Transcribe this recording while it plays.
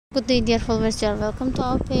Good day, dear followers. Welcome to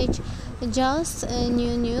our page. Just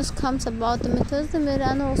new news comes about demetozdemir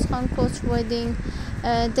and oğuzhankoç wedding.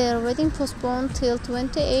 Their wedding postponed till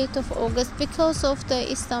 28th of August because of the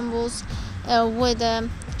Istanbul's weather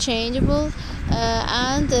changeable,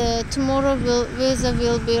 and tomorrow weather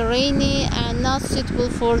will be rainy and not suitable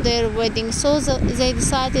for their wedding. So they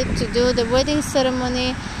decided to do the wedding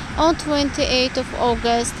ceremony on 28th of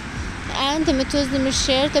August. And demetozdemir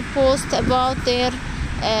shared a post about their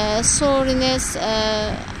sorriness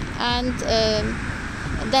and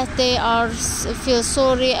that they feel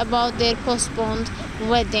sorry about their postponed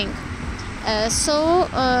wedding. So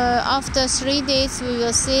after 3 days we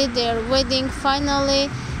will see their wedding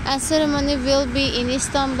finally, and ceremony will be in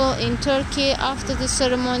Istanbul in Turkey. After the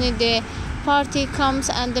ceremony the party comes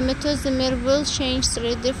and demetozdemir will change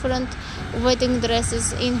 3 different wedding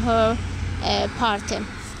dresses in her party.